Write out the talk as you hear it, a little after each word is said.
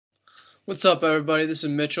What's up, everybody? This is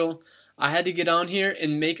Mitchell. I had to get on here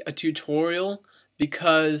and make a tutorial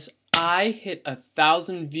because I hit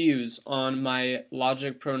 1,000 views on my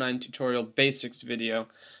Logic Pro 9 tutorial basics video.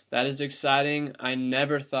 That is exciting. I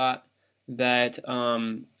never thought that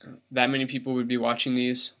that many people would be watching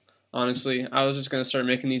these. Honestly, I was just gonna start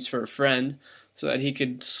making these for a friend so that he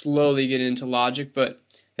could slowly get into Logic. But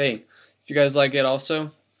hey, if you guys like it,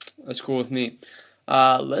 also, that's cool with me.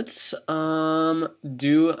 Let's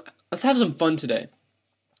have some fun today.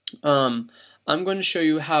 I'm going to show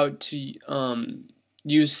you how to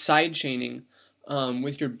use sidechaining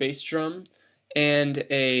with your bass drum and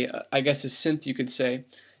I guess a synth, you could say.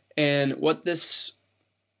 And what this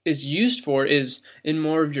is used for is in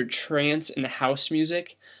more of your trance and house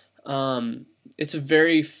music. It's a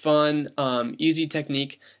very fun, easy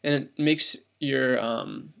technique, and it makes your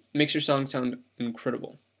song sound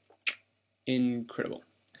incredible.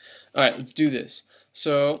 Alright, let's do this.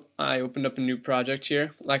 So I opened up a new project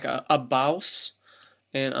here, like a Deadmau5,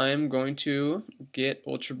 and I am going to get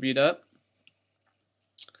Ultra Beat up.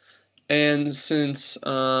 And since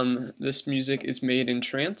this music is made in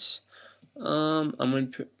Trance, I'm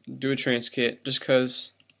going to do a Trance kit just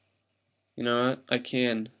because, you know, I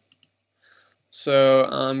can. So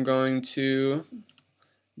I'm going to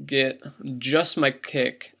get just my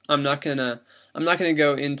kick. I'm not gonna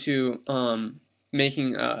go into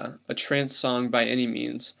making a trance song by any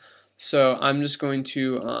means. So I'm just going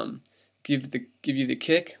to give you the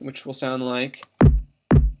kick, which will sound like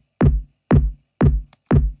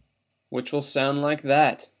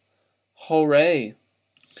that. Hooray!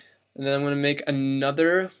 And then I'm going to make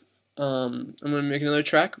another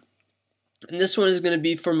track. And this one is going to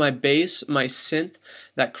be for my bass, my synth,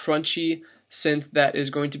 that crunchy synth that is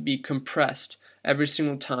going to be compressed every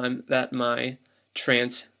single time that my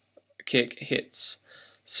trance kick hits.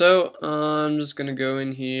 So I'm just gonna go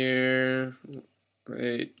in here.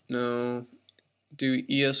 Wait, no, do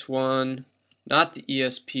ES1, not the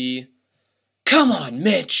ESP. Come on,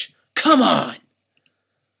 Mitch, come on.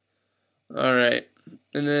 All right,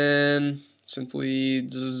 and then simply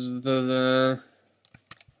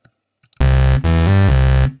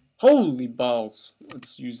holy balls.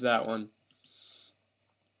 Let's use that one.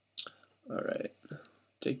 All right,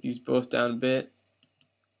 take these both down a bit.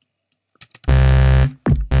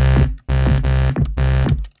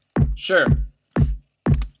 Sure.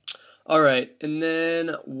 Alright, and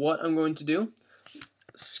then what I'm going to do,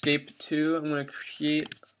 escape to, I'm going to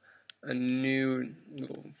create a new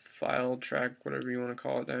little file track, whatever you want to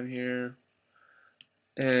call it down here.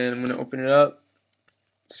 And I'm going to open it up,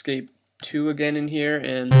 escape 2 again in here,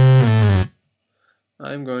 and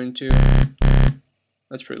I'm going to,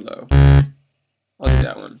 that's pretty low. I'll do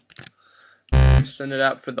that one. Send it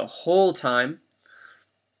out for the whole time,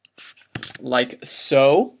 like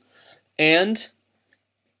so. And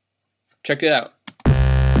check it out.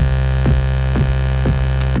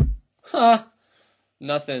 Huh.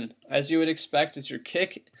 Nothing. As you would expect, it's your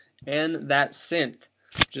kick and that synth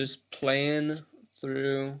just playing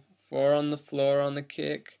through 4 on the floor on the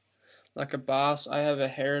kick like a boss. I have a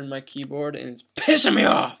hair in my keyboard and it's pissing me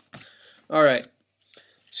off. Alright.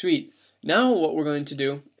 Sweet. Now what we're going to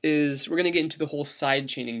do is we're going to get into the whole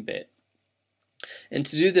sidechaining bit. And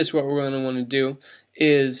to do this, what we're going to want to do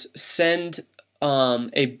is send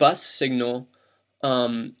a bus signal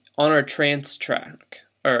on our trance track,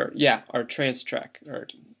 our trance track, or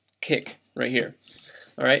kick right here.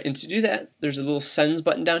 Alright, and to do that, there's a little sends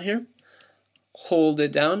button down here. Hold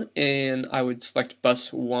it down, and I would select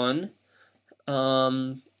bus 1.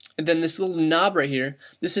 And then this little knob right here,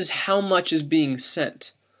 this is how much is being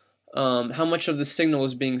sent, how much of the signal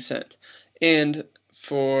is being sent. And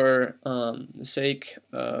for the sake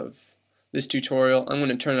of this tutorial, I'm going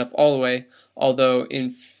to turn it up all the way, although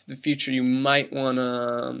in the future you might want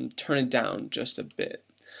to turn it down just a bit.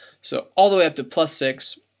 So all the way up to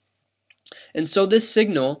 +6. And so this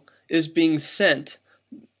signal is being sent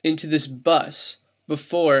into this bus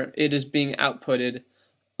before it is being outputted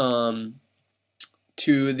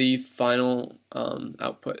to the final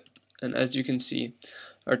output. And as you can see,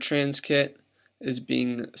 our trans kit is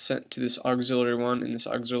being sent to this auxiliary 1, and this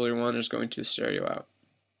auxiliary 1 is going to the stereo out.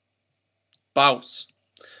 Bouse.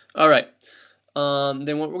 Alright.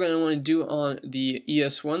 Then what we're going to want to do on the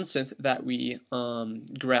ES1 synth that we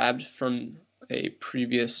grabbed from a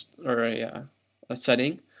previous, or a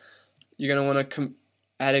setting, you're going to want to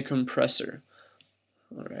add a compressor.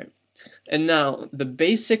 Alright. And now, the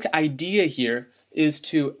basic idea here is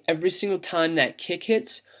to, every single time that kick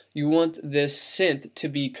hits, you want this synth to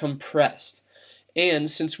be compressed.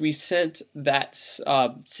 And since we sent that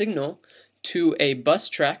signal to a bus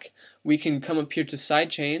track, we can come up here to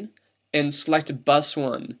sidechain and select bus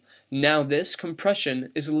 1. Now this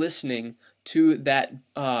compression is listening to that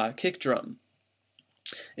kick drum.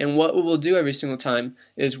 And what it will do every single time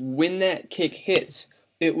is when that kick hits,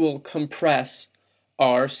 it will compress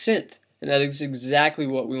our synth. And that is exactly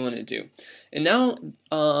what we want to do. And now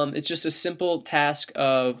it's just a simple task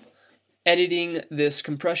of editing this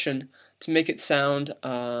compression to make it sound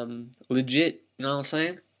legit. You know what I'm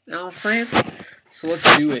saying? You know what I'm saying? So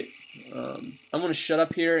let's do it. I'm going to shut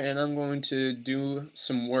up here and I'm going to do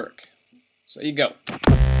some work. So here you go.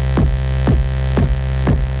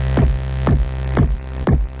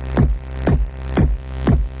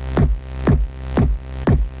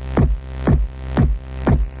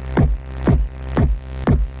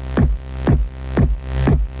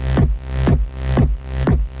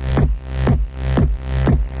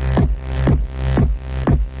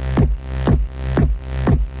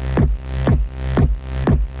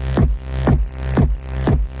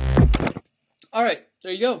 Alright,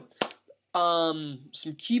 there you go.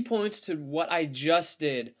 Some key points to what I just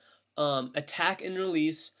did. Attack and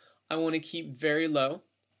release, I want to keep very low.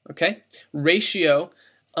 Okay? Ratio,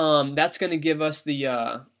 that's going to give us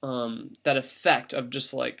the that effect of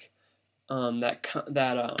just like just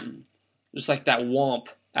like that womp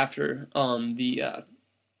after the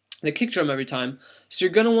kick drum every time. So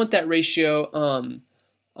you're going to want that ratio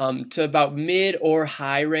to about mid or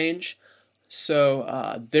high range.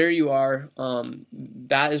 So there you are.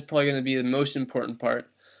 That is probably going to be the most important part.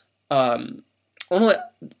 I've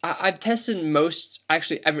tested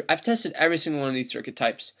I've tested every single one of these circuit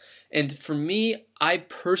types, and for me, I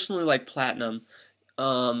personally like platinum.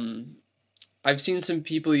 I've seen some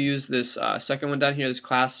people use this second one down here, this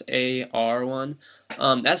Class AR one.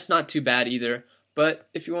 That's not too bad either. But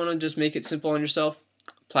if you want to just make it simple on yourself,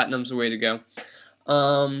 platinum's the way to go.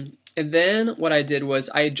 And then what I did was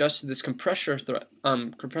I adjusted this compressor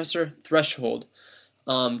threshold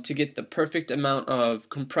to get the perfect amount of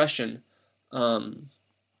compression on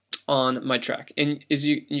my track. And as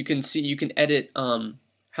you can see, you can edit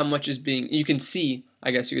how much is being, you can see,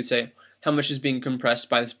 I guess you could say, how much is being compressed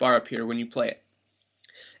by this bar up here when you play it.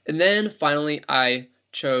 And then finally I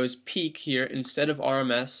chose peak here instead of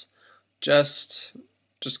RMS, just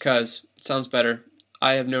cause it sounds better.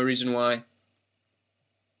 I have no reason why.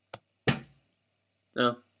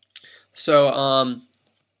 No. So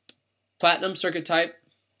platinum circuit type,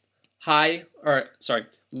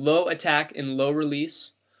 low attack and low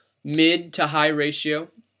release, mid to high ratio.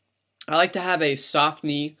 I like to have a soft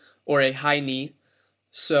knee or a high knee,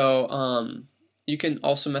 so you can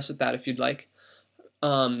also mess with that if you'd like.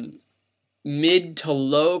 Mid to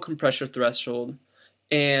low compressor threshold,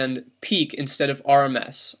 and peak instead of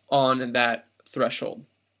RMS on that threshold.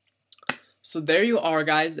 So there you are,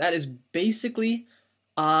 guys. That is basically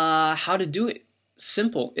how to do it.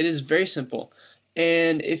 Simple. It is very simple.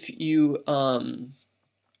 And if you are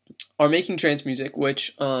making trance music,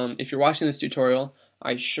 which if you're watching this tutorial,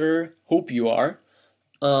 I sure hope you are,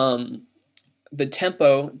 the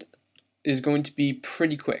tempo is going to be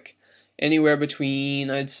pretty quick. Anywhere between,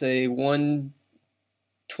 I'd say,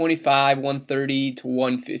 125, 130 to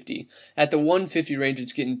 150. At the 150 range,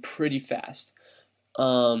 it's getting pretty fast.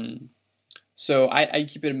 So I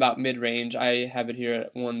keep it about mid-range. I have it here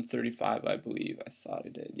at 135, I believe. I thought I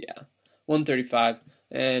did, yeah. 135.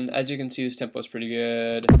 And as you can see, this tempo is pretty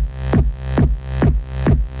good.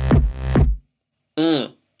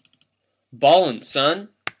 Ballin', son.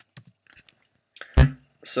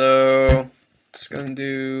 So, just gonna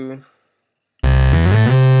do...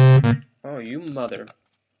 Oh, you mother.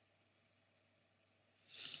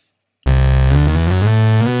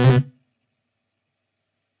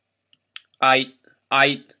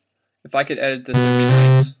 If I could edit this, it would be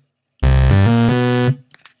nice.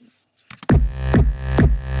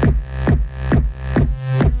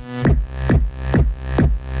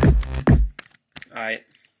 Alright.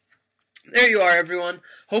 There you are, everyone.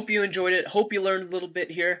 Hope you enjoyed it. Hope you learned a little bit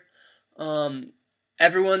here.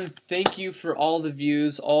 Everyone, thank you for all the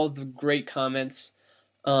views, all the great comments.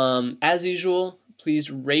 As usual, please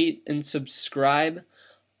rate and subscribe.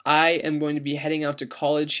 I am going to be heading out to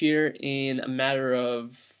college here in a matter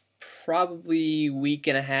of probably a week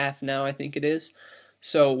and a half now, I think it is.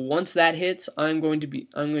 So once that hits, I'm going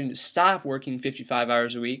to stop working 55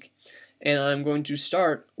 hours a week, and I'm going to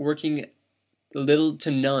start working little to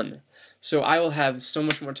none. So I will have so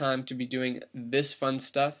much more time to be doing this fun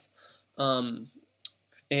stuff. And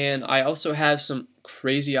I also have some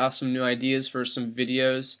crazy awesome new ideas for some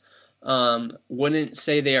videos. Wouldn't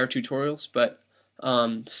say they are tutorials, but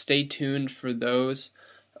stay tuned for those.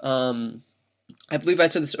 I believe I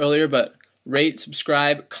said this earlier, but rate,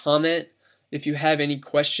 subscribe, comment, If you have any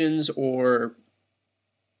questions or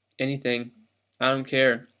anything, I don't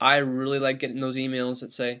care. I really like getting those emails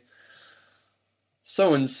that say,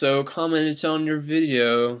 so and so commented on your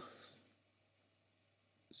video.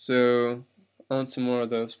 So I want some more of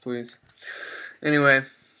those, please. Anyway,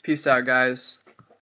 peace out, guys.